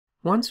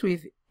Once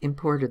we've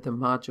imported the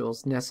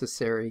modules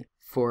necessary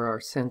for our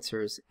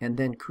sensors and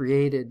then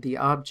created the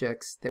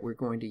objects that we're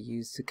going to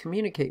use to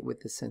communicate with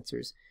the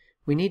sensors,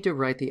 we need to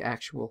write the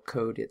actual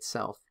code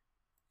itself.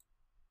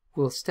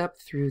 We'll step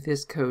through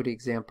this code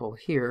example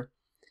here,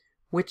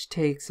 which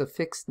takes a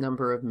fixed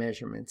number of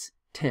measurements,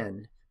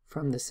 10,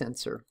 from the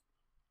sensor.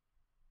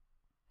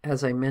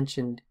 As I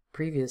mentioned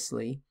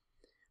previously,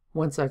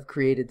 once I've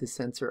created the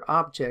sensor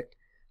object,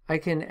 I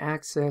can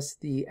access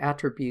the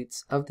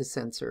attributes of the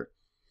sensor.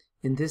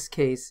 In this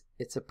case,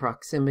 it's a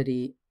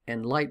proximity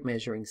and light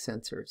measuring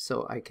sensor,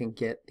 so I can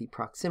get the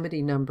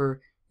proximity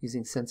number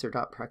using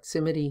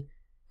sensor.proximity,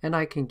 and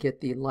I can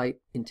get the light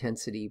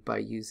intensity by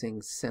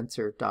using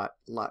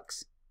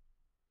sensor.lux.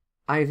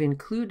 I've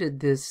included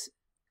this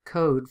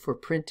code for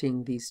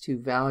printing these two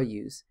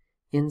values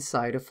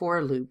inside a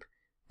for loop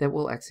that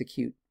will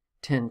execute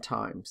 10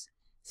 times.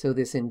 So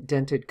this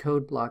indented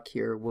code block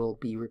here will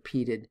be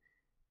repeated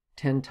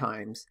 10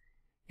 times.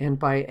 And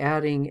by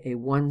adding a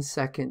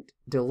 1-second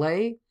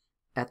delay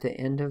at the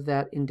end of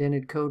that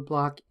indented code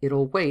block,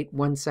 it'll wait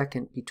 1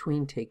 second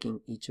between taking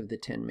each of the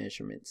 10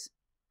 measurements.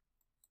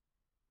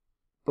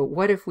 But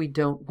what if we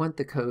don't want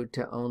the code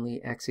to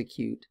only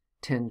execute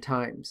 10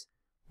 times?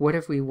 What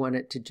if we want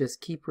it to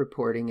just keep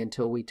reporting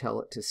until we tell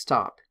it to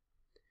stop?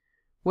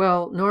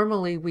 Well,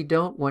 normally we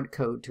don't want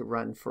code to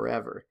run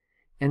forever.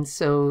 And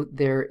so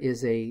there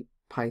is a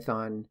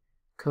Python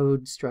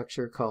code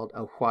structure called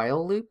a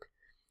while loop.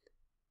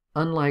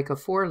 Unlike a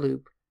for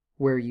loop,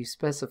 where you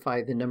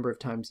specify the number of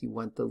times you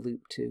want the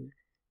loop to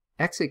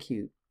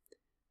execute,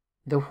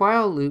 the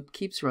while loop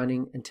keeps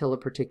running until a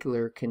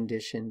particular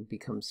condition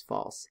becomes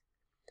false.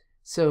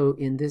 So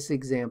in this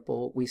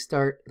example, we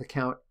start the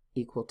count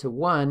equal to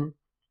 1,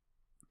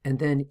 and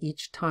then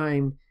each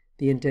time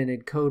the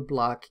indented code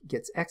block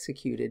gets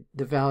executed,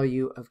 the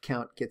value of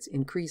count gets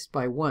increased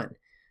by 1.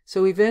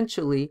 So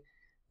eventually,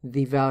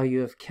 the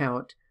value of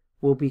count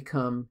will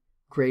become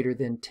greater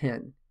than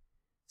 10.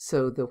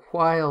 So the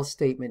while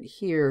statement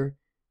here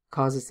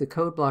causes the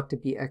code block to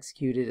be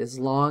executed as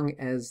long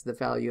as the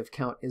value of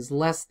count is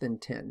less than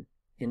 10.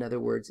 In other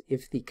words,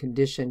 if the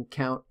condition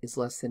count is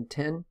less than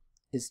 10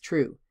 is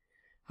true.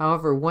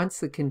 However, once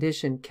the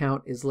condition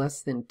count is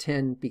less than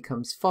 10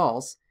 becomes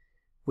false,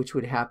 which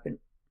would happen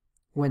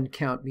when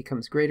count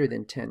becomes greater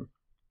than 10,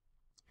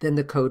 then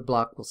the code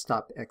block will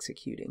stop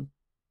executing.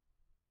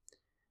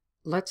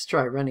 Let's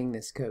try running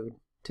this code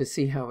to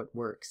see how it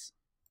works.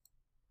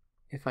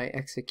 If I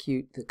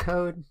execute the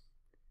code,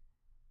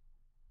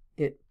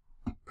 it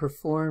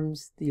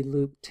performs the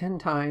loop 10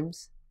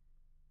 times,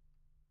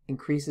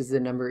 increases the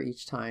number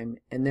each time,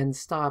 and then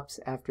stops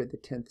after the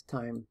 10th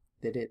time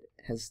that it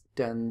has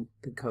done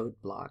the code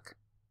block.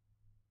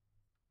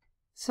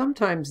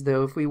 Sometimes,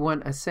 though, if we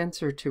want a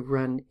sensor to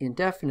run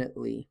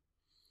indefinitely,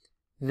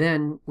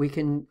 then we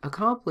can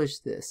accomplish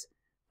this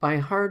by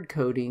hard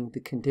coding the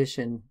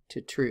condition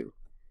to true.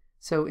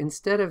 So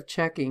instead of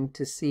checking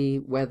to see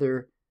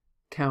whether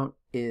count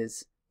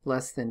is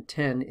less than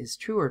 10 is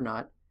true or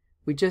not,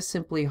 we just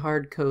simply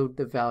hard code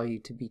the value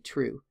to be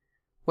true.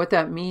 What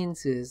that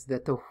means is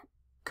that the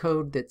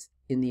code that's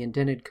in the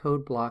indented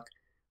code block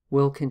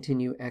will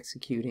continue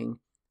executing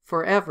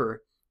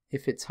forever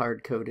if it's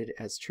hard coded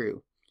as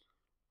true.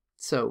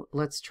 So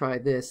let's try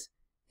this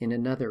in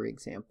another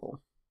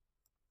example.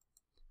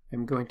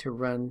 I'm going to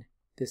run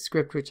this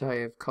script, which I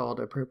have called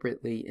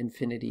appropriately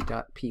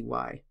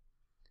infinity.py.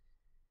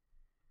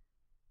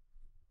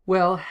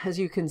 Well, as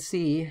you can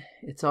see,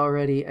 it's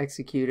already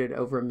executed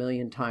over 1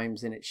 million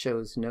times and it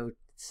shows no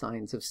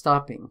signs of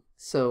stopping.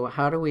 So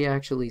how do we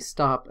actually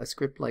stop a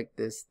script like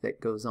this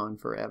that goes on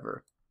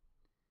forever?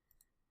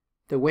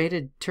 The way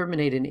to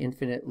terminate an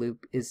infinite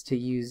loop is to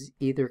use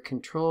either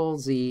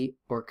Control-Z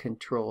or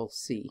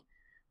Control-C.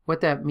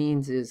 What that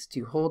means is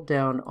to hold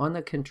down on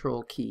the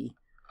Control key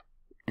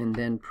and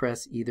then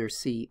press either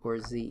C or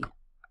Z.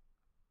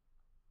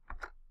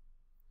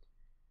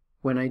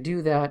 When I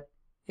do that,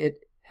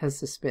 it has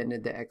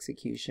suspended the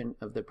execution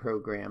of the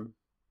program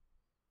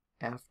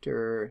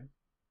after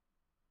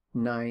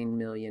 9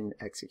 million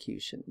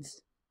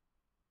executions.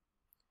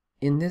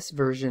 In this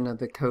version of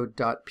the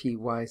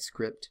code.py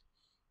script,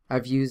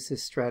 I've used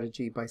this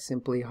strategy by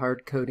simply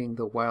hard coding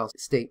the while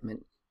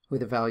statement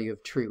with a value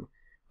of true,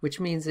 which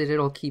means that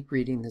it'll keep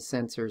reading the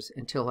sensors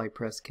until I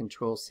press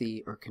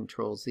Control-C or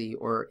Control-Z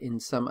or in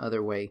some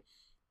other way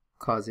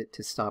cause it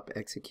to stop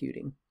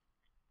executing.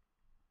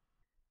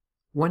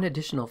 One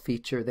additional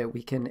feature that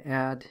we can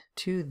add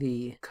to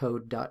the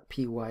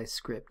code.py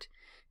script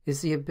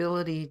is the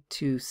ability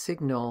to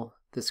signal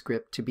the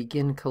script to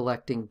begin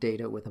collecting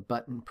data with a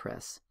button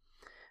press.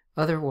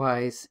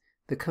 Otherwise,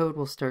 the code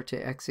will start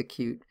to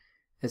execute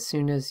as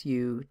soon as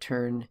you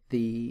turn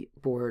the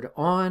board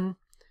on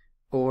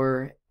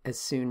or as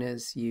soon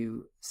as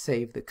you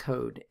save the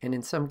code. And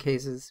in some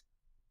cases,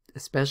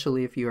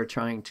 especially if you are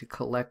trying to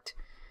collect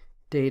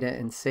data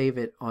and save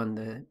it on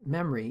the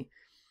memory,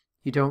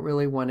 you don't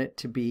really want it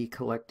to be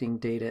collecting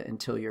data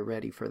until you're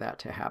ready for that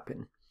to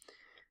happen.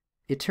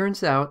 It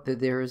turns out that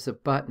there is a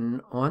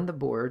button on the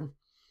board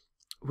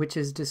which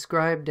is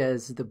described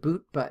as the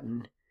boot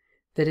button,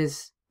 that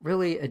is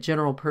really a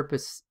general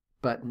purpose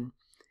button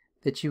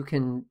that you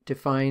can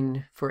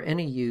define for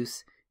any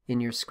use in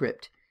your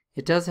script.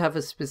 It does have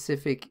a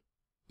specific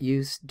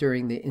use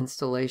during the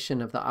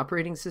installation of the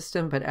operating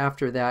system, but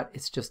after that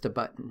it's just a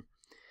button.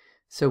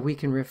 So we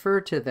can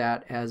refer to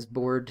that as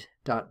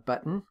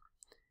board.button,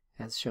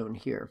 as shown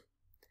here.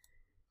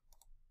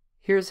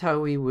 Here's how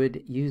we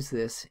would use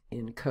this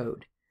in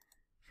code.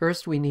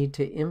 First, we need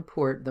to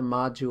import the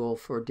module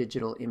for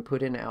digital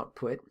input and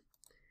output,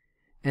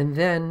 and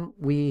then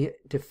we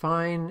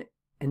define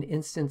an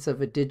instance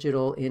of a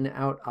digital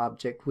in-out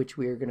object, which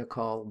we are going to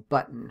call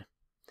button,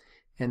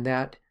 and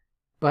that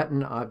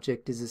button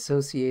object is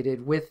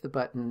associated with the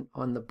button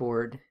on the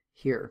board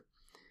here.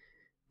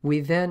 We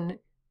then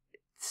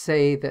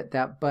say that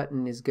that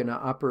button is going to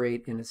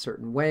operate in a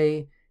certain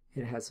way.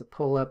 It has a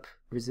pull-up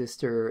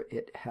resistor,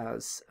 it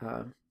has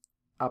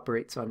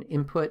operates on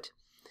input,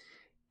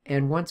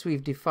 and once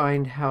we've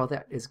defined how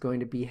that is going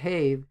to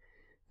behave,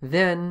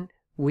 then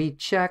we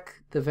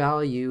check the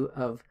value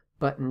of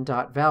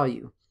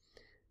button.value.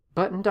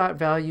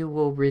 Button.value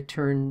will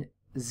return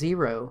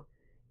 0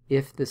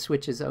 if the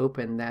switch is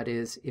open, that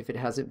is, if it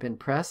hasn't been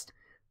pressed.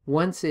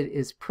 Once it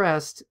is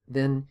pressed,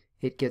 then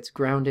it gets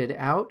grounded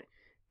out,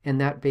 and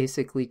that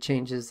basically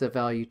changes the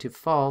value to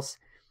false,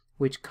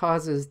 which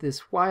causes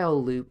this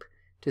while loop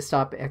to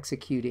stop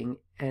executing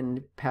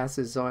and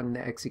passes on the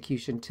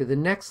execution to the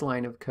next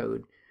line of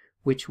code,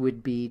 which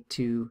would be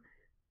to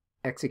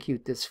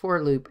execute this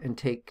for loop and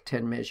take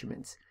 10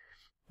 measurements.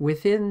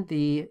 Within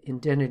the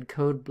indented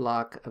code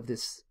block of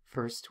this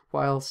first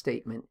while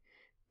statement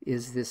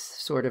is this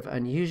sort of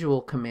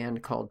unusual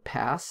command called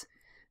pass.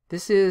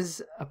 This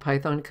is a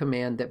Python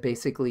command that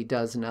basically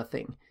does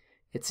nothing.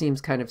 It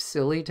seems kind of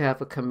silly to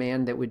have a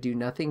command that would do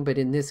nothing, but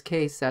in this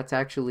case that's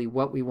actually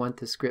what we want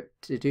the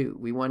script to do.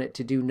 We want it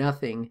to do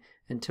nothing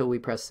until we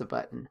press the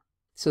button.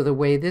 So the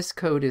way this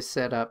code is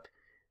set up,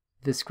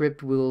 the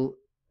script will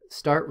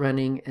start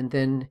running and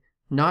then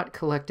not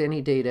collect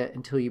any data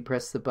until you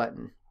press the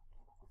button.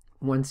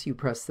 Once you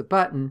press the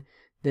button,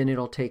 then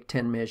it'll take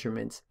 10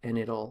 measurements and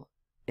it'll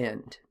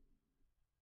end.